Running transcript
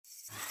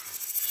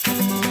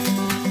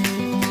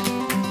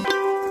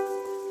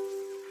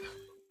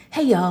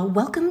Hey y'all,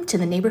 welcome to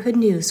the Neighborhood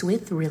News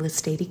with Real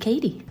Estate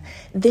Katie.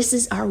 This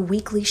is our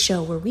weekly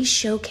show where we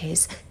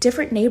showcase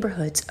different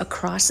neighborhoods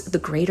across the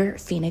greater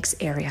Phoenix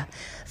area.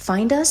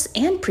 Find us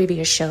and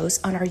previous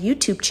shows on our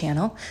YouTube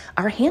channel.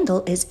 Our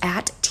handle is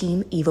at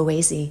Team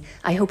EvoAZ.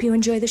 I hope you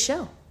enjoy the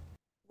show.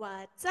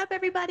 What's up,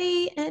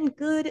 everybody, and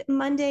good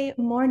Monday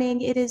morning.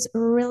 It is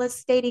Real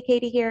Estate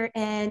Katie here,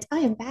 and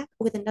I am back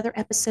with another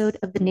episode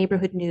of the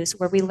Neighborhood News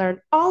where we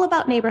learn all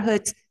about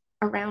neighborhoods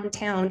around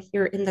town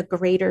here in the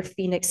greater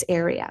Phoenix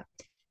area.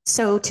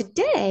 So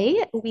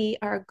today we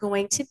are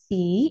going to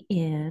be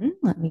in,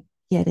 let me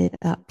get it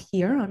up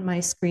here on my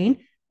screen.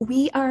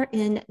 We are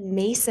in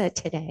Mesa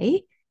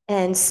today,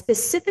 and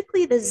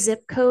specifically the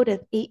zip code of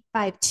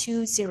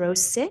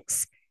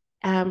 85206.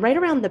 Right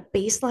around the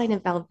baseline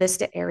of Val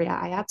Vista area.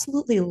 I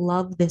absolutely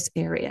love this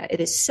area.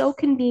 It is so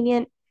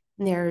convenient.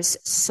 And there's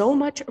so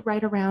much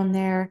right around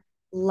there.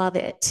 Love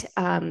it.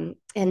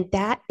 And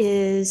that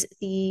is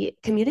the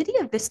community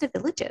of Vista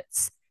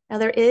Villages. Now,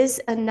 there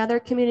is another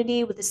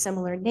community with a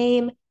similar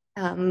name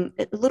a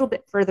little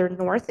bit further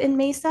north in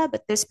Mesa,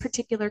 but this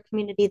particular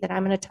community that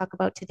I'm going to talk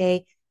about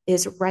today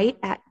is right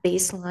at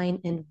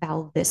baseline in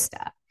Val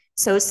Vista.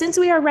 So since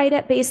we are right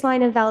at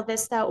baseline in Val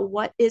Vista,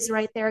 what is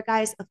right there,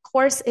 guys? Of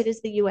course, it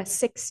is the US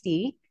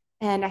 60.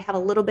 And I have a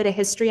little bit of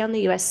history on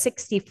the US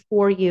 60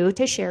 for you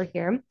to share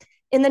here.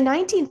 In the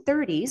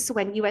 1930s,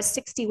 when US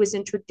 60 was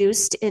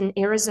introduced in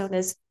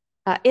Arizona,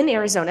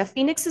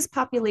 Phoenix's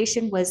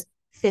population was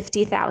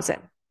 50,000.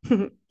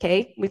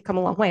 Okay, we've come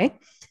a long way.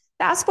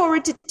 Fast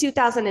forward to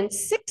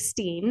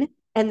 2016,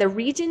 and the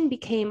region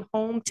became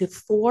home to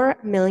 4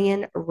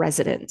 million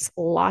residents.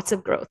 Lots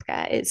of growth,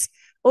 guys.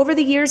 Over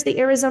the years, the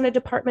Arizona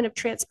Department of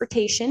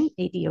Transportation,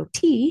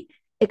 ADOT,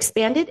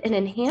 expanded and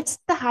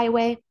enhanced the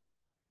highway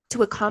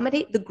to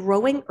accommodate the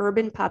growing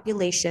urban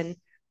population,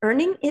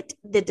 earning it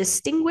the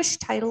distinguished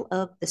title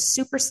of the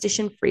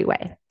Superstition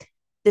Freeway.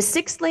 The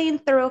 6-lane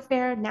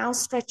thoroughfare now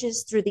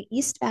stretches through the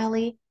East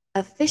Valley,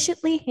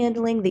 efficiently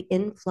handling the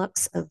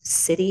influx of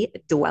city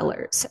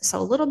dwellers. So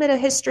a little bit of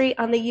history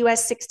on the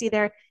US 60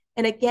 there.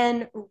 And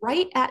again,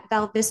 right at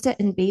Val Vista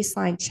and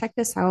baseline, check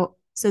this out.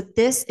 So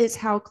this is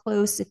how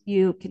close, if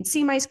you can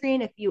see my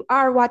screen, if you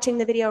are watching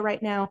the video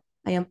right now,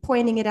 I am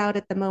pointing it out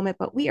at the moment,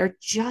 but we are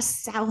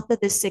just south of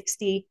the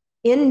 60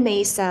 in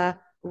Mesa,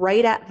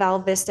 right at Val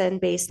Vista and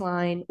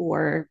baseline,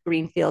 or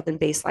Greenfield and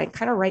baseline,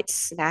 kind of right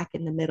smack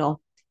in the middle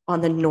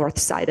on the north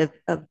side of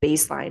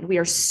baseline. We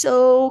are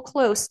so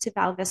close to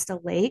Val Vista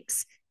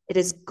Lakes. It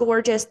is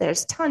gorgeous.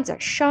 There's tons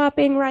of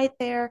shopping right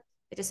there.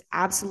 I just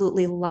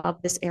absolutely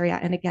love this area.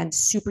 And again,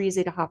 super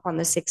easy to hop on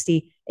the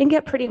 60 and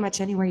get pretty much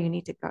anywhere you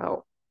need to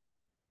go.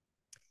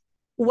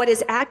 What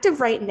is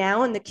active right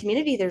now in the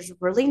community, there's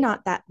really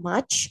not that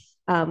much.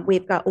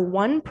 We've got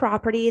one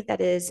property that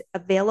is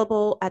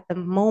available at the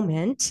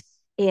moment,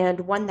 and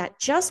one that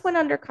just went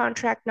under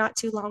contract not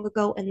too long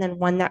ago, and then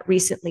one that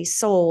recently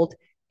sold.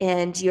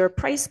 And your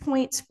price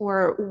points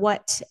for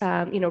what,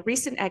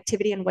 recent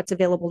activity and what's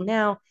available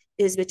now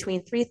is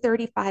between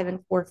 $335 and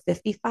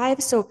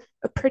 $455. So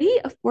a pretty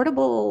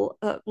affordable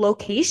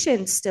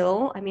location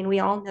still. I mean, we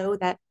all know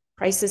that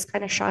prices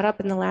kind of shot up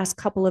in the last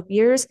couple of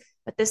years,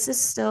 but this is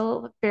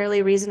still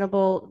fairly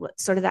reasonable,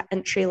 sort of that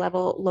entry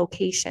level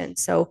location.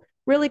 So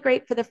really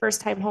great for the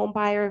first time home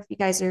buyer. If you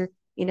guys are,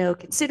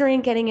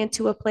 considering getting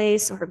into a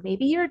place, or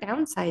maybe you're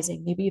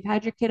downsizing, maybe you've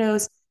had your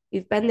kiddos,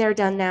 you've been there,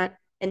 done that,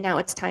 and now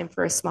it's time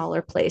for a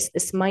smaller place.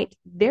 This might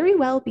very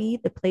well be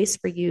the place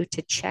for you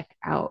to check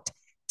out.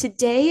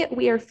 Today,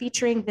 we are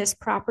featuring this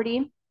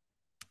property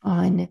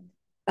on,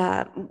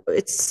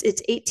 it's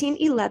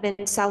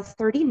 1811 South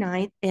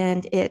 39th,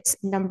 and it's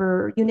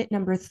unit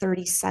number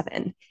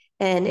 37.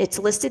 And it's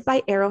listed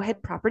by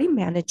Arrowhead Property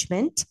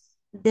Management.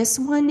 This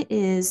one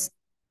is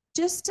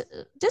just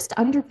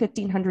under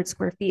 1,500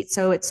 square feet.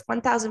 So it's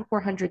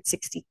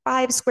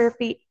 1,465 square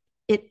feet.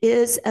 It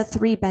is a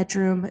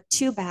 3-bedroom,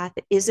 2-bath.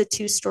 It is a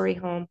 2-story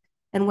home.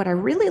 And what I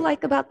really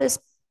like about this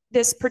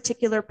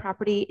particular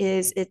property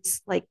is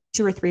it's like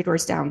 2 or 3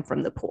 doors down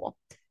from the pool.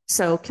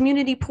 So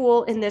community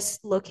pool in this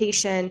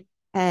location,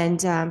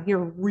 and you're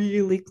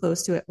really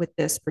close to it with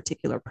this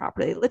particular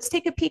property. Let's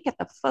take a peek at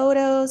the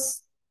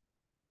photos.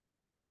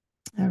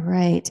 All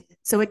right.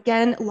 So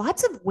again,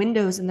 lots of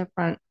windows in the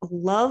front.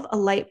 Love a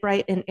light,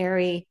 bright, and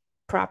airy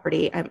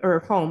property or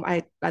home.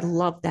 I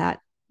love that.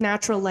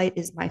 Natural light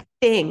is my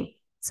thing.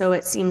 So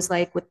it seems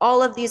like with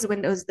all of these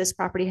windows, this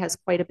property has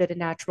quite a bit of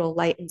natural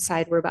light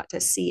inside. We're about to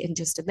see in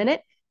just a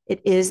minute.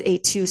 It is a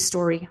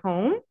 2-story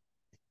home.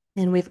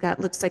 And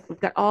looks like we've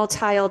got all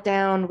tiled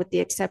down with the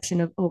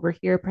exception of over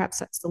here. Perhaps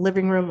that's the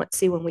living room. Let's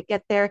see when we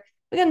get there.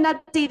 We got an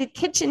updated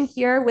kitchen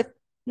here with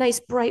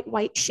nice bright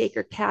white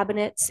shaker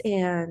cabinets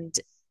and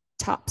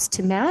tops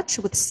to match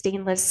with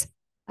stainless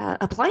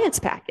appliance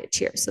package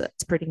here. So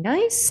that's pretty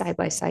nice.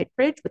 Side-by-side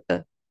fridge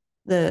with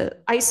the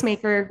ice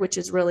maker, which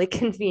is really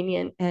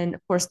convenient. And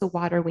of course the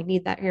water, we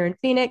need that here in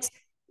Phoenix.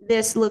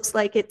 This looks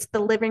like it's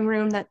the living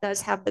room that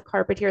does have the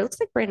carpet here. It looks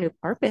like brand new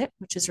carpet,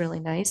 which is really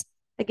nice.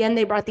 Again,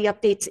 they brought the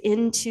updates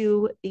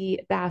into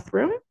the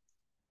bathroom.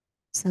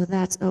 So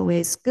that's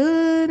always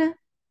good.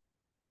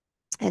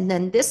 And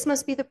then this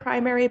must be the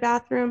primary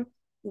bathroom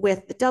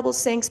with the double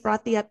sinks,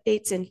 brought the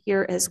updates in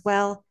here as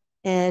well.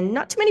 And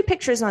not too many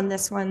pictures on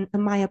this one.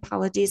 My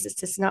apologies.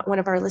 This is not one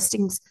of our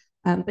listings,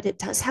 but it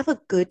does have a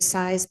good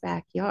size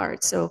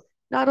backyard. So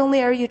not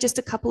only are you just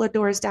a couple of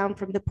doors down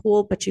from the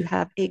pool, but you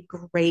have a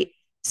great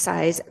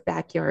size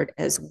backyard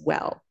as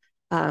well.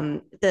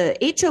 The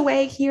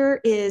HOA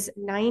here is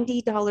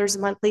 $90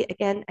 monthly.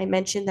 Again, I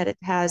mentioned that it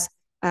has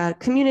a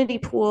community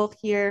pool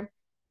here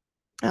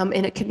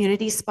in a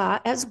community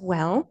spot as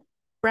well.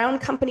 Brown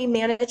Company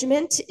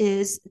Management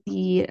is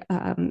the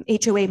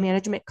HOA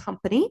management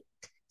company.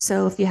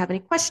 So if you have any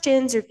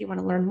questions or if you want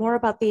to learn more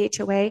about the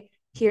HOA,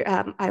 here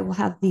I will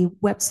have the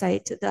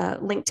website, the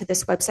link to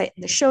this website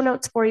in the show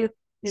notes for you.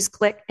 Just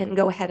click and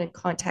go ahead and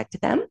contact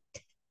them.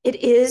 It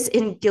is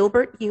in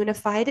Gilbert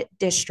Unified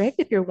District,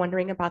 if you're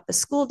wondering about the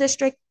school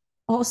district.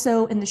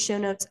 Also in the show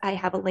notes, I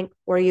have a link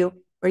for you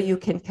where you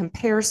can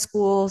compare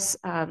schools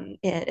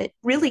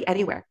really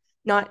anywhere,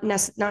 not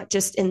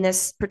just in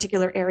this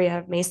particular area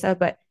of Mesa,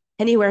 but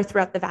anywhere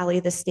throughout the valley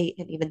of the state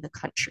and even the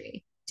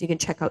country. So you can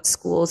check out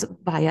schools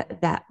via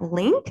that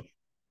link.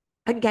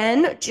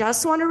 Again,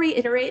 just want to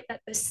reiterate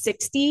that the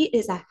 60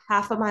 is a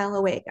half a mile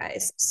away,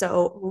 guys.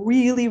 So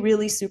really,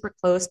 really super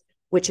close,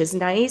 which is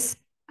nice.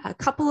 A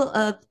couple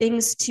of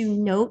things to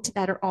note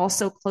that are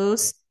also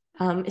close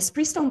is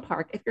Freestone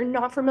Park. If you're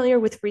not familiar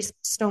with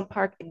Freestone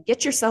Park,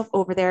 get yourself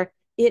over there.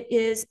 It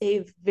is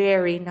a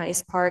very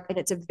nice park and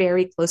it's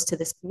very close to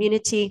this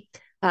community.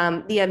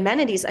 The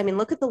amenities, I mean,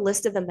 look at the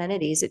list of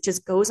amenities. It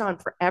just goes on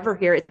forever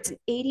here. It's an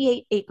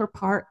 88-acre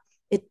park.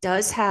 It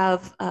does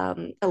have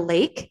a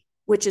lake,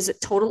 which is a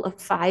total of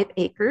 5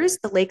 acres.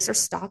 The lakes are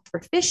stocked for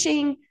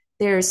fishing.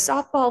 There's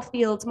softball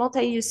fields,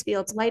 multi-use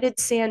fields, lighted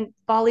sand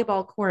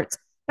volleyball courts,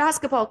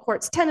 basketball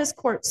courts, tennis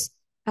courts,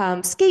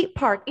 skate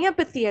park,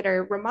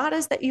 amphitheater,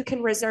 ramadas that you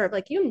can reserve,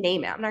 like you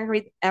name it. I'm not gonna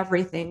read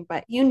everything,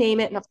 but you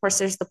name it. And of course,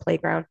 there's the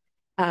playground.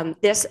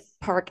 This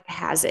park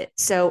has it.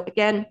 So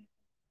again,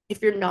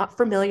 if you're not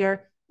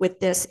familiar with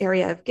this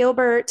area of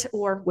Gilbert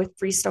or with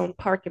Freestone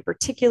Park in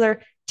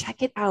particular,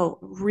 check it out.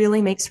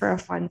 Really makes for a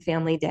fun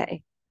family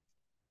day.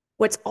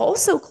 What's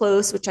also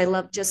close, which I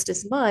love just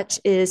as much,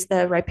 is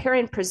the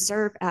Riparian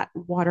Preserve at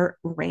Water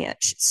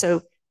Ranch.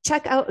 So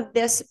check out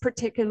this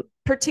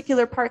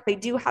particular park. They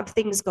do have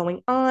things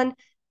going on.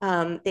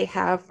 They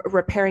have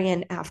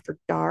Riparian After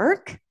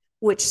Dark,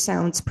 which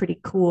sounds pretty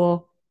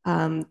cool.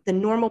 The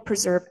normal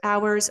preserve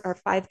hours are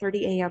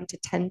 5:30 a.m. to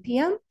 10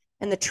 p.m.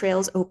 and the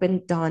trails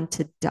open dawn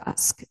to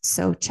dusk.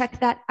 So check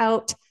that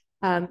out.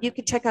 You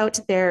can check out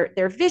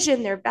their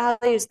vision, their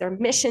values, their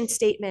mission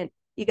statement.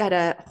 You got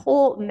a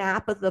whole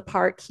map of the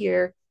park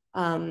here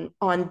on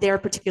their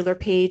particular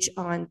page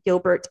on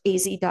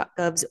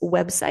gilbertaz.gov's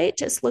website.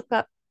 Just look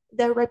up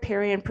the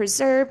Riparian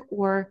Preserve,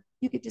 or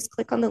you could just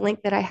click on the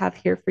link that I have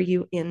here for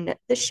you in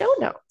the show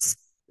notes.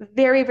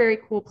 Very, very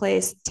cool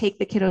place. Take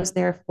the kiddos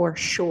there for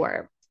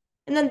sure.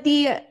 And then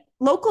the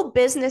local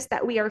business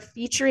that we are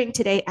featuring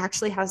today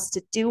actually has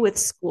to do with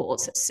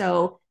schools.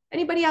 So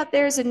anybody out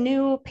there is a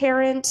new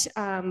parent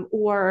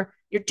or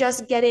you're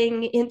just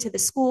getting into the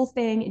school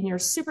thing and you're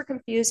super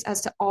confused as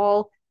to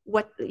all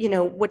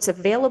what's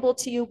available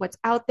to you, what's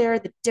out there,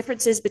 the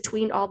differences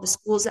between all the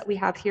schools that we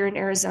have here in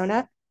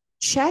Arizona,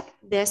 check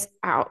this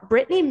out.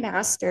 Brittany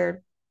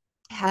Master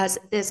has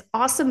this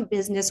awesome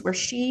business where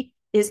she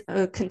is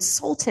a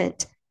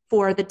consultant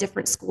for the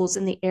different schools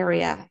in the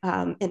area.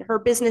 And her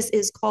business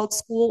is called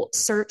School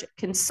Search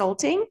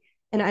Consulting.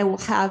 And I will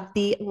have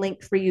the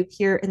link for you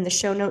here in the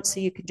show notes so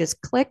you can just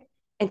click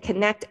and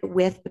connect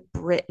with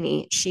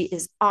Brittany. She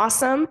is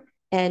awesome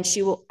and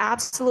she will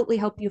absolutely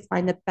help you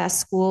find the best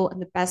school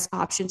and the best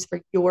options for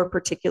your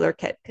particular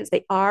kid because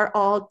they are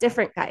all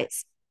different,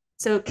 guys.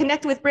 So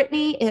connect with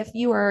Brittany if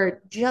you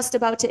are just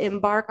about to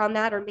embark on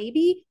that, or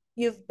maybe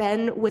you've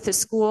been with a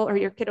school or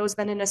your kiddo's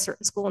been in a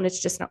certain school and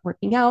it's just not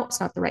working out. It's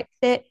not the right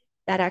fit.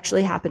 That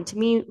actually happened to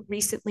me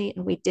recently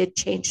and we did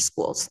change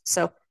schools.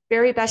 So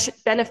very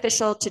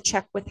beneficial to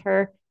check with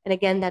her. And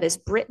again, that is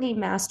Brittany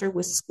Master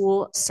with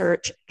School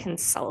Search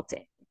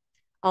Consulting.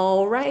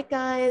 All right,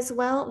 guys.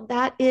 Well,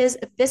 that is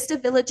Vista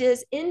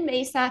Villages in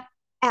Mesa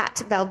at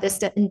Val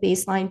Vista and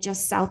Baseline,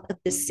 just south of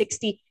the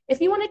 60. If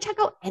you want to check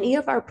out any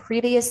of our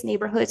previous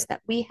neighborhoods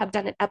that we have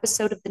done an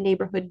episode of the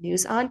neighborhood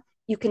news on,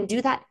 you can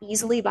do that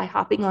easily by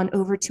hopping on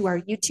over to our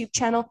YouTube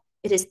channel.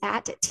 It is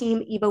at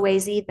Team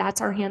EvoAZ.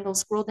 That's our handle.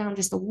 Scroll down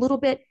just a little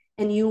bit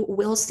and you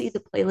will see the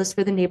playlist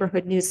for the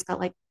neighborhood news. It's got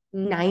like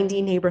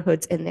 90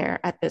 neighborhoods in there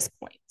at this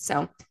point.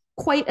 So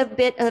quite a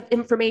bit of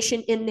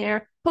information in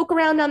there. Poke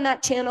around on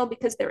that channel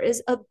because there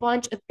is a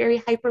bunch of very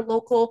hyper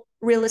local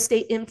real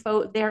estate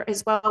info there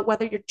as well,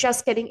 whether you're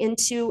just getting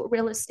into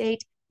real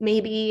estate,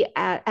 maybe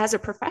as a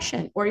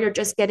profession, or you're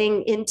just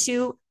getting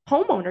into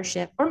home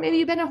ownership, or maybe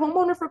you've been a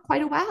homeowner for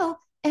quite a while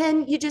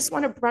and you just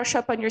want to brush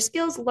up on your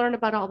skills, learn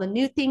about all the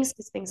new things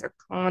because things are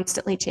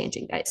constantly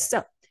changing, guys.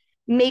 So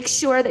make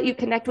sure that you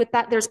connect with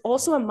that. There's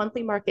also a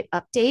monthly market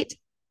update,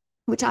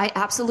 which I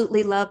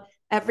absolutely love.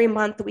 Every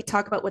month, we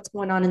talk about what's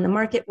going on in the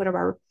market. What are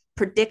our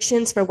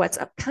predictions for what's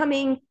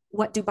upcoming?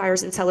 What do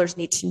buyers and sellers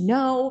need to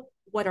know?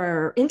 What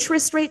are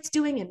interest rates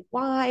doing and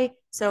why?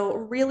 So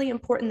really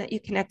important that you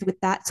connect with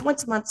that. So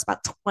once a month, it's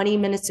about 20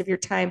 minutes of your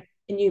time,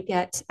 and you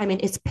get, I mean,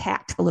 it's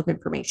packed full of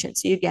information.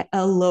 So you get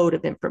a load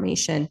of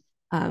information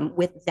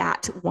with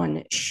that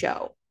one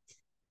show.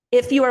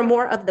 If you are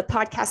more of the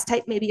podcast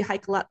type, maybe you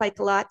hike a lot, bike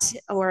a lot,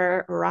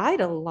 or ride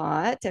a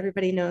lot.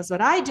 Everybody knows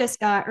what I just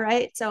got,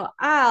 right? So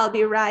I'll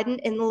be riding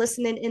and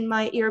listening in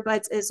my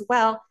earbuds as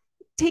well.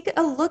 Take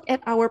a look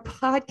at our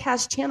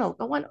podcast channel.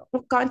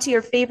 Go on to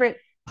your favorite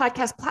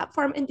podcast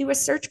platform and do a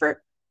search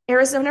for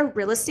Arizona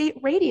Real Estate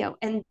Radio.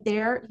 And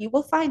there you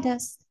will find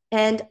us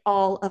and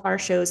all of our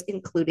shows,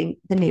 including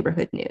the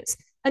neighborhood news.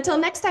 Until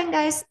next time,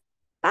 guys,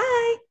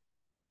 bye.